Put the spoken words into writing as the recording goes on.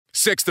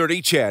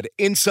630 CHED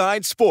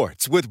Inside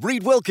Sports with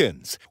Reed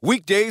Wilkins.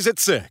 Weekdays at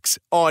 6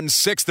 on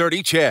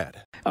 630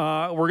 CHED.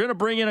 We're going to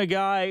bring in a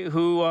guy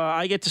who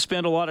I get to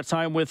spend a lot of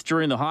time with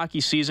during the hockey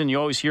season. You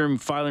always hear him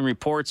filing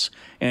reports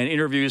and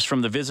interviews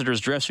from the visitors'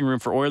 dressing room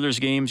for Oilers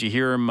games. You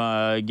hear him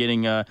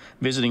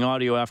visiting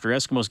audio after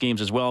Eskimos games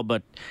as well,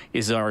 but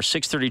is our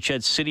 630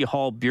 CHED City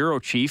Hall bureau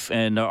chief,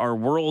 and our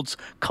worlds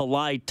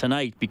collide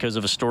tonight because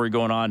of a story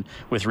going on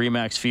with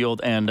Remax Field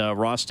and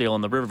Rossdale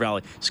in the River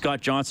Valley.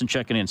 Scott Johnson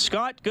checking in.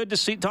 Scott, good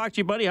to talk to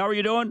you, buddy. How are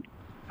you doing?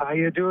 How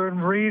you doing,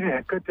 Reed?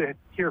 Good to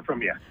hear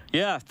from you.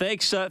 Yeah,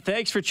 thanks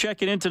for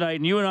checking in tonight.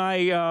 And you and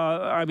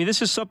I mean,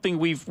 this is something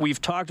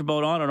we've talked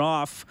about on and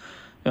off.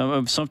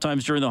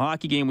 Sometimes during the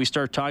hockey game, we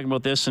start talking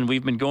about this, and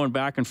we've been going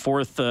back and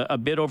forth a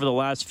bit over the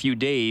last few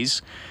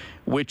days,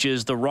 which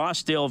is the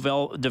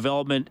Rossdale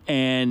development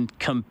and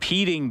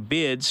competing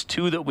bids,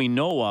 two that we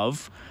know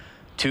of,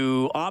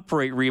 to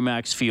operate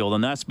Remax Field,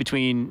 and that's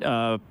between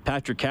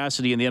Patrick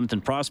Cassidy and the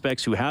Edmonton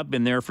Prospects, who have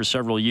been there for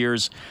several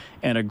years,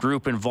 and a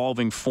group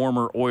involving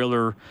former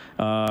Oiler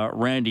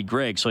Randy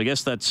Gregg. So I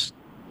guess that's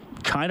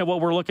kind of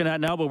what we're looking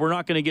at now, but we're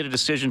not going to get a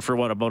decision for,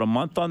 about a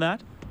month on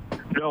that?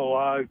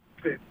 No,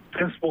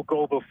 this will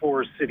go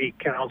before City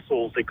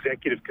Council's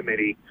Executive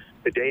Committee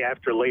the day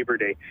after Labor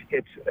Day.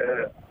 It's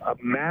a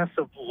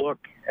massive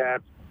look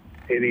at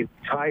an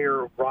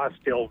entire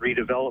Rossdale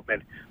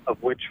redevelopment,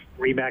 of which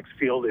Remax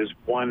Field is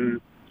one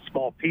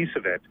small piece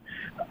of it.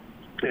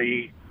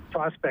 The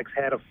Prospects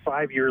had a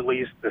 5-year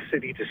lease. The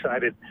city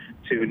decided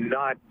to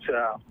not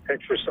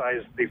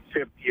exercise the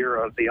 5th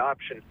year of the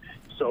option.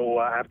 So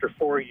after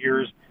 4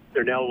 years,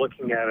 they're now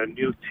looking at a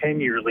new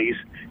 10-year lease,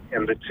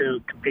 and the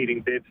two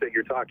competing bids that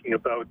you're talking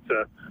about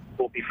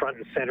will be front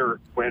and center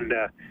when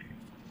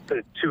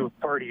the two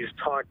parties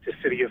talk to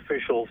city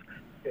officials.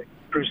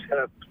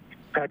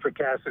 Patrick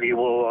Cassidy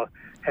will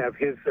have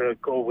his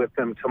go with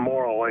them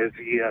tomorrow as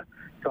he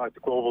talked to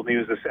Global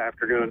News this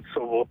afternoon.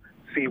 So we'll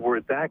see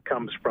where that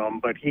comes from.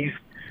 But he's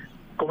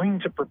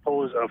going to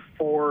propose a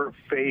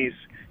 4-phase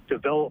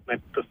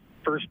development. The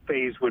first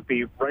phase would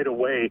be right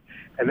away,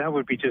 and that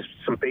would be just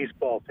some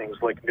baseball things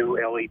like new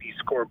LED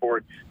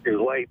scoreboard,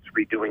 new lights,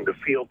 redoing the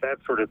field, that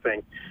sort of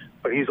thing.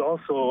 But he's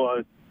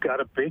also got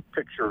a big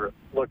picture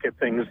look at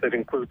things that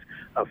includes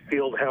a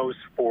field house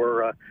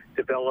for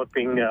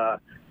developing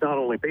not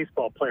only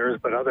baseball players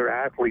but other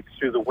athletes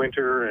through the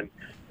winter, and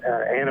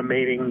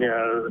animating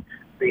the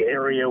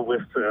area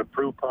with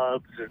brew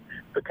pubs and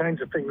the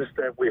kinds of things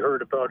that we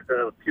heard about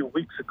a few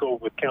weeks ago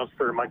with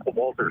Councillor Michael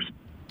Walters.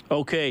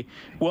 Okay.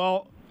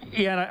 Well,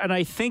 yeah, and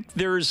I think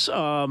there's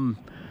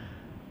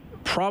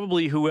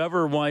probably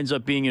whoever winds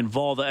up being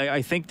involved,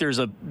 I think there's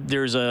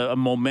a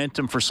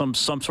momentum for some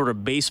sort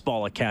of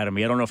baseball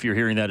academy. I don't know if you're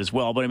hearing that as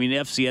well, but I mean,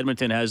 FC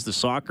Edmonton has the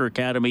soccer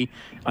academy.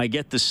 I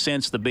get the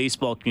sense the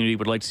baseball community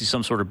would like to see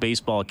some sort of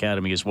baseball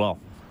academy as well.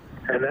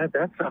 And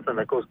that's something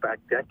that goes back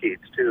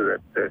decades, too.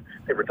 That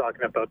they were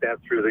talking about that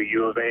through the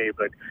U of A.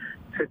 But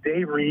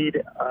today,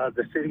 Reed,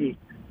 the city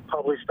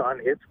published on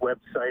its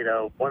website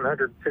a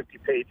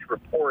 150-page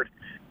report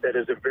that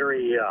is a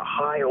very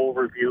high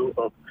overview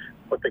of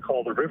what they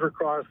call the river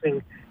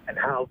crossing and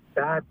how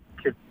that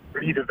could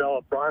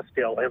redevelop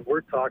Rossdale. And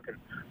we're talking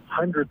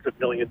hundreds of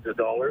millions of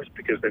dollars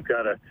because they've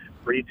got to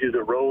redo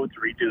the roads,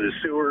 redo the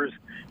sewers,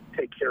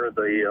 take care of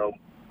the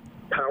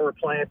power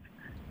plant,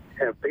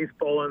 have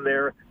baseball in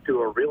there, do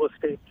a real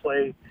estate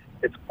play.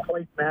 It's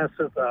quite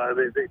massive.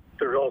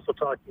 They're also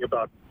talking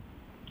about,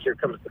 here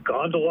comes the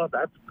gondola.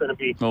 That's going to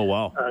be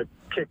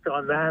kicked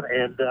on that,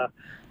 and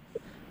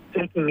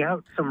taking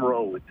out some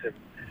roads and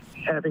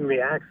having the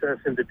access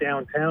into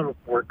downtown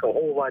work a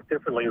whole lot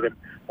differently than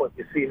what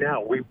you see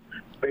now.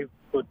 They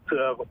would,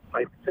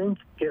 I think,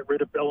 get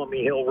rid of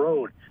Bellamy Hill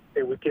Road.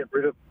 They would get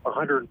rid of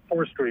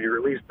 104th Street, or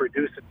at least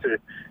reduce it to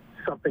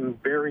something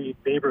very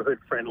neighborhood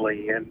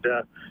friendly. And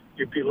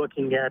you'd be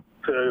looking at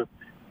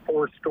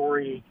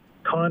 4-story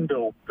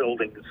condo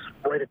buildings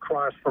right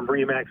across from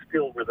Remax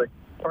Field where the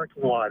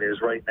parking lot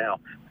is right now.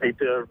 They'd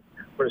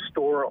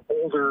restore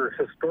older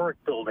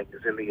historic buildings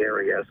in the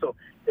area. So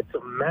it's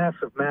a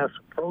massive,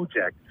 massive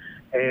project,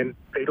 and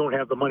they don't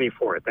have the money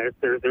for it. There's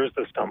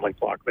the stumbling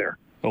block there.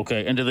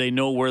 Okay, and do they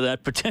know where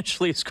that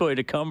potentially is going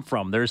to come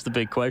from? There's the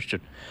big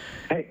question.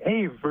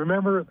 Hey,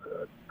 remember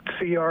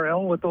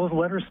CRL, what those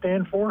letters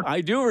stand for?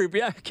 I do,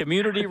 yeah,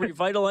 Community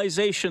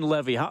Revitalization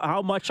Levy.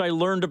 How much I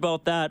learned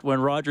about that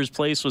when Rogers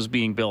Place was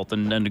being built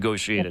and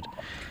negotiated.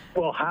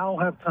 Well, how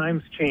have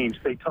times changed?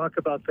 They talk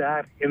about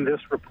that in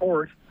this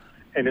report,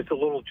 and it's a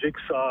little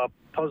jigsaw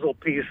puzzle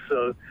piece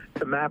to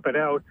map it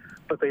out,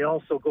 but they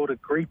also go to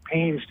great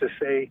pains to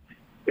say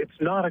it's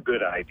not a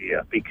good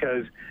idea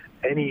because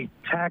any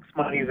tax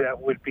money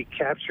that would be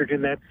captured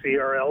in that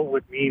CRL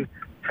would mean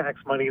tax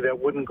money that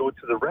wouldn't go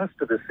to the rest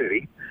of the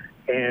city.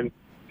 And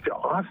to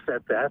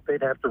offset that,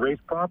 they'd have to raise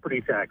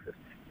property taxes.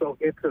 So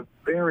it's a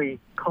very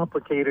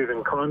complicated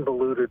and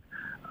convoluted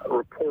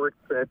report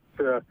that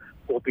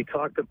will be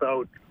talked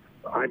about,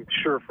 I'm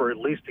sure, for at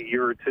least a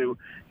year or two.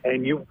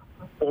 And you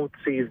won't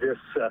see this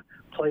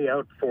play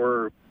out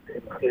for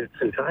its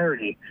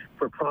entirety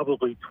for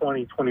probably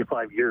 20,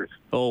 25 years.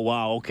 Oh,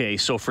 wow. Okay.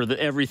 So for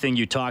everything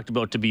you talked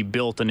about to be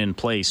built and in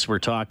place, we're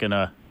talking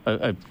a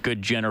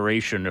good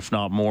generation, if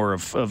not more,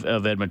 of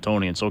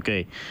Edmontonians.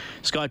 Okay.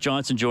 Scott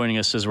Johnson joining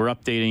us as we're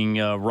updating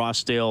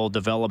Rossdale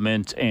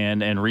development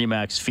and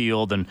Remax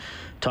Field and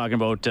talking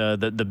about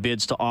the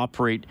bids to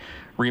operate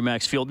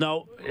Remax Field.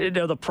 Now,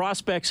 the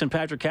prospects and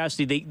Patrick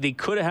Cassidy, they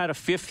could have had a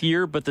fifth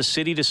year, but the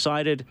city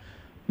decided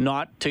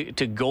not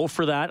to go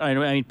for that. I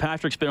mean,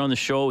 Patrick's been on the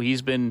show.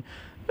 He's been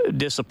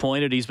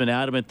disappointed. He's been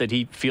adamant that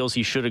he feels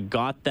he should have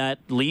got that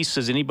lease.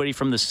 Does anybody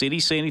from the city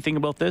say anything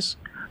about this?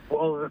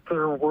 Well,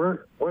 there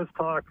was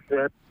talk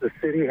that the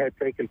city had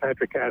taken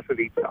Patrick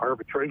Cassidy to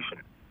arbitration.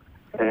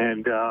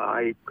 And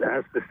I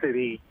asked the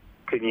city,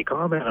 can you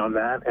comment on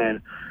that?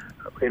 And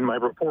in my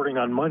reporting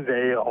on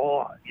Monday,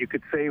 all you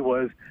could say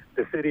was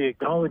the city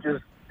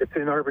acknowledges it's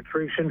in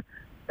arbitration,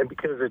 and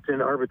because it's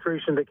in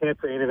arbitration, they can't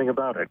say anything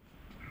about it.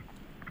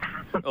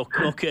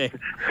 Okay.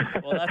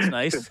 Well, that's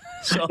nice.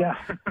 So yeah.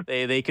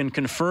 they can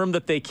confirm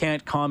that they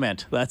can't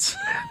comment. That's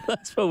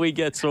what we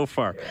get so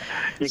far.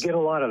 You get a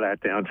lot of that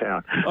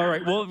downtown. All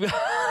right. Well,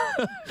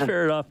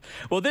 fair enough.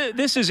 Well,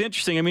 this is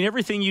interesting. I mean,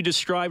 everything you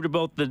described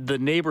about the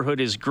neighborhood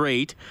is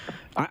great.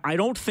 I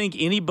don't think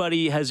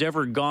anybody has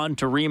ever gone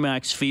to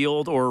Remax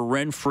Field or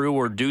Renfrew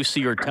or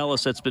Ducey or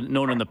Telus that's been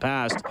known in the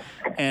past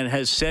and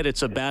has said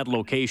it's a bad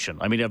location.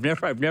 I mean,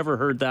 I've never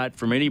heard that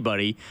from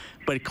anybody,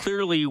 but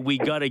clearly we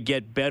got to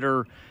get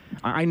better.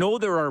 I know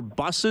there are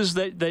buses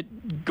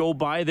that go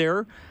by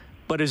there,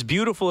 but as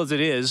beautiful as it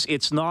is,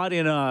 it's not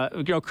in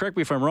correct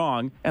me if I'm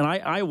wrong, and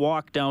I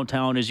walk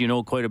downtown, as you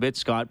know, quite a bit,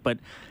 Scott, but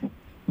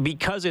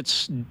because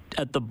it's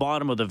at the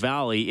bottom of the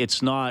valley,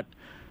 it's not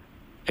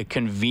a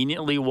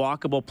conveniently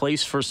walkable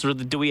place for sort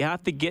of. Do we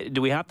have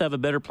to have a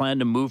better plan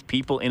to move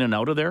people in and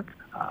out of there?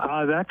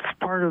 That's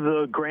part of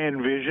the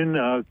grand vision.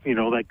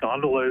 That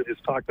gondola is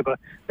talked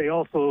about. They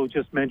also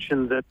just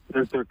mentioned that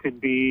there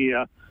could be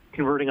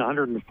converting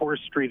 104th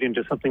Street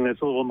into something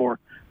that's a little more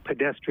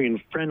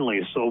pedestrian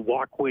friendly. So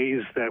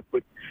walkways that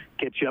would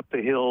get you up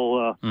the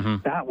hill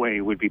that way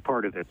would be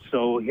part of it.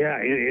 So yeah,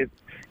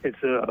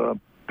 it's a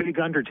big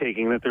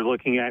undertaking that they're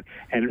looking at,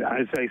 and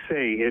as I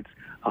say, it's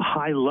a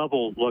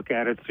high-level look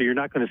at it, so you're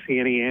not going to see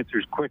any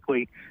answers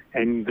quickly,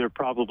 and they're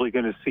probably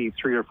going to see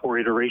 3 or 4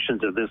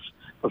 iterations of this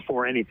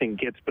before anything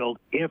gets built,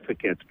 if it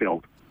gets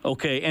built.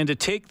 Okay, and to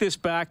take this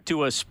back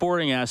to a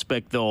sporting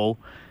aspect, though,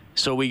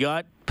 so we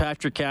got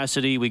Patrick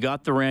Cassidy, we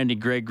got the Randy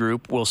Gregg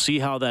group. We'll see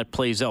how that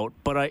plays out.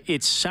 But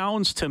it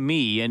sounds to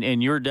me,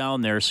 and you're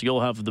down there, so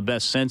you'll have the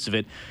best sense of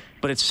it,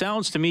 but it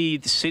sounds to me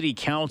the city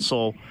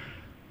council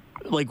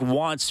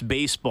wants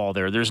baseball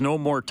there. There's no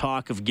more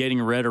talk of getting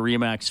rid of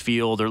Remax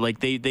Field, or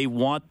they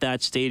want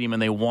that stadium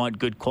and they want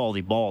good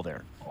quality ball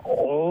there.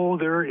 Oh,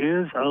 there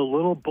is a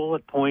little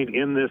bullet point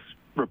in this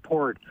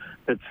report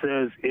that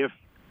says if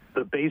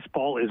the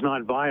baseball is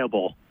not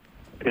viable,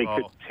 they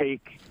could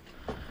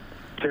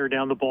tear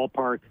down the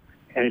ballpark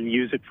and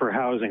use it for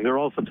housing. They're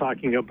also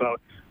talking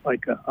about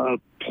a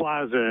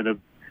plaza and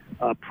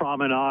a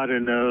promenade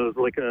and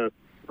a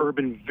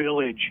urban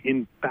village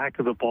in back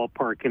of the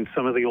ballpark in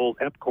some of the old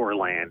EPCOR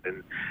land,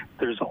 and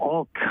there's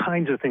all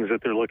kinds of things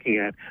that they're looking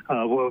at.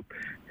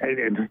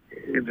 And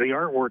the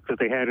artwork that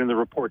they had in the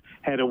report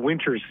had a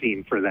winter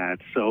scene for that,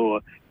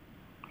 so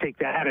take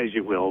that as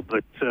you will.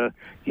 But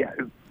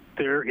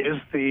there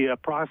is the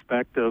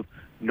prospect of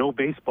no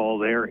baseball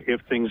there if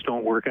things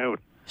don't work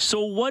out.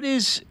 So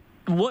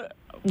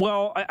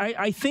Well,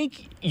 I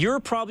think you're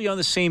probably on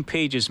the same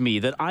page as me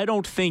that I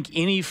don't think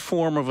any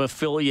form of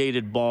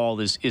affiliated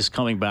ball is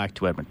coming back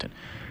to Edmonton.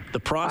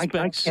 The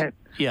prospects, I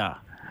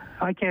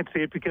can't see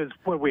it because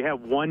we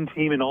have one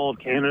team in all of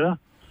Canada,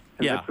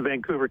 and that's the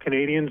Vancouver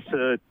Canadians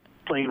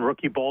playing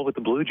rookie ball with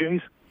the Blue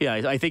Jays. Yeah,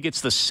 I think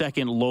it's the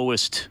second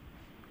lowest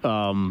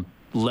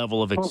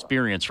level of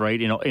experience,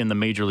 right? In the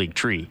Major League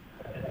tree.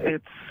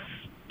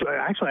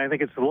 Actually, I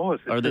think it's the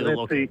lowest. Are they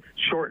the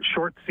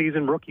short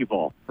season rookie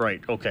ball? Right.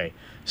 Okay.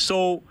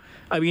 So,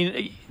 I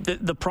mean,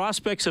 the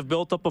prospects have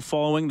built up a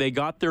following. They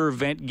got their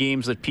event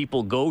games that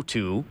people go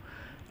to.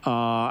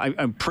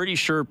 I'm pretty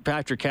sure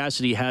Patrick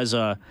Cassidy has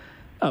a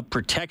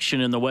protection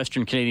in the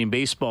Western Canadian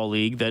Baseball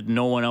League that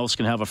no one else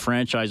can have a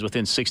franchise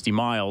within 60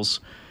 miles.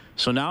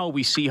 So now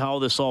we see how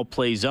this all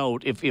plays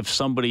out. If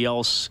somebody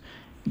else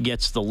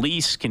gets the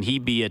lease, can he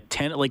be a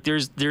tenant?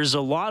 There's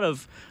a lot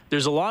of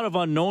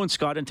unknowns,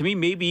 Scott, and to me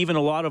maybe even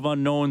a lot of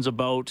unknowns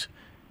about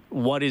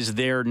what is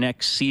there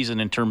next season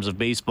in terms of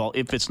baseball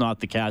if it's not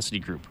the Cassidy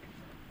group.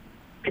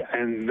 Yeah,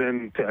 and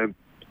then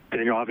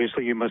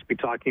obviously you must be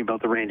talking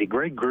about the Randy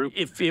Gregg group.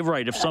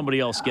 If somebody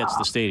else gets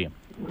the stadium,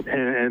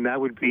 and that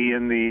would be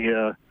in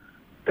the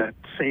that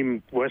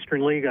same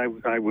Western League,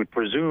 I would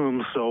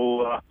presume.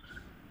 So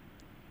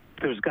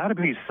there's got to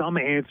be some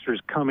answers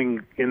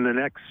coming in the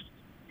next,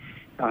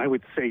 I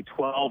would say,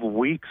 12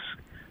 weeks.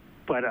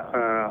 But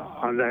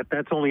on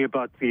that's only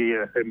about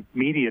the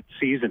immediate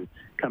season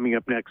coming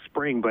up next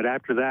spring. But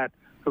after that,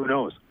 who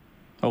knows?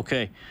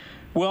 Okay.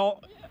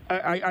 Well,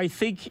 I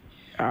think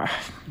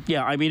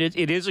Yeah, I mean,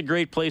 it is a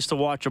great place to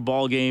watch a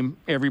ball game.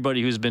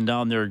 Everybody who's been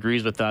down there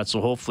agrees with that.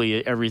 So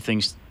hopefully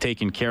everything's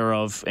taken care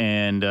of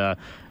and a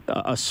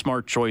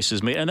smart choice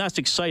is made. And that's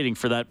exciting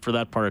for that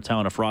part of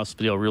town if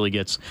Rossdale really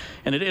gets.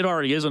 And it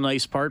already is a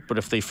nice part, but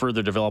if they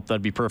further develop,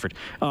 that'd be perfect.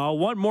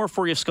 One more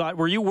for you, Scott.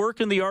 Were you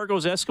working the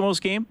Argos-Eskimos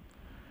game?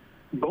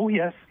 Oh,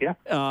 yes,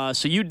 yeah.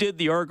 So you did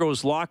the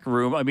Argos locker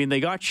room. I mean, they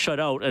got shut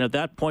out, and at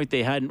that point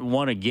they hadn't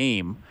won a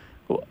game.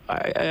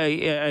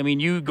 I mean,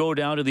 you go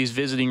down to these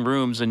visiting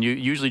rooms, and you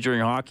usually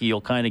during hockey,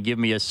 you'll kind of give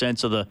me a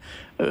sense of the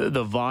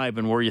vibe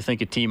and where you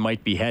think a team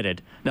might be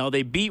headed. Now,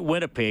 they beat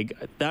Winnipeg.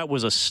 That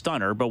was a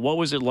stunner, but what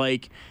was it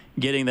like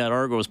getting that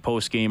Argos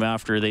post game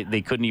after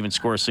they couldn't even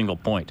score a single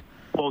point?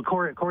 Well,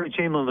 Corey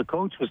Chamberlain, the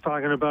coach, was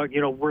talking about,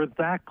 we're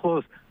that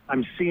close.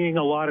 I'm seeing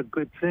a lot of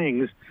good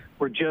things.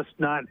 We're just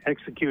not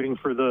executing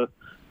for the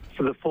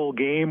full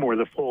game or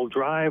the full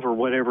drive or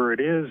whatever it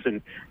is.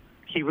 And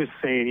he was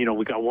saying,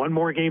 we got one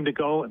more game to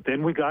go,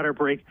 then we got our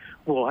break.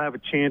 We'll have a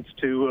chance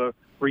to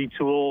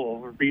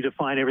retool,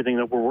 redefine everything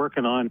that we're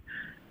working on.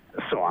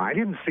 So I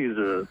didn't see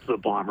the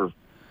Bomber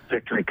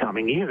victory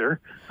coming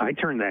either. I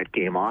turned that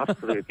game off.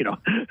 I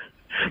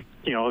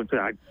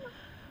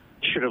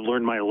should have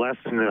learned my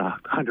lesson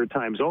 100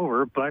 times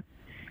over, but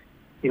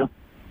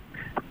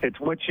it's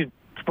what you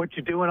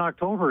do in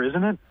October,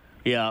 isn't it?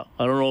 Yeah,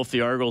 I don't know if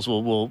the Argos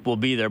will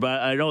be there,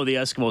 but I know the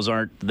Eskimos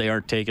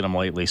aren't taking them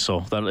lightly,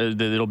 so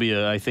it'll be,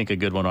 I think, a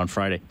good one on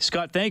Friday.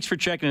 Scott, thanks for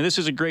checking in. This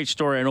is a great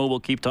story. I know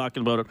we'll keep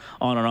talking about it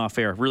on and off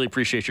air. Really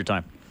appreciate your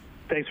time.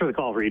 Thanks for the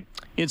call, Reed.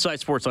 Inside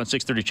Sports on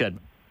 630 CHED.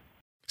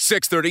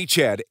 630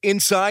 CHED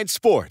Inside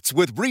Sports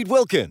with Reed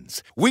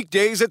Wilkins.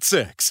 Weekdays at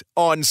 6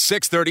 on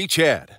 630 CHED.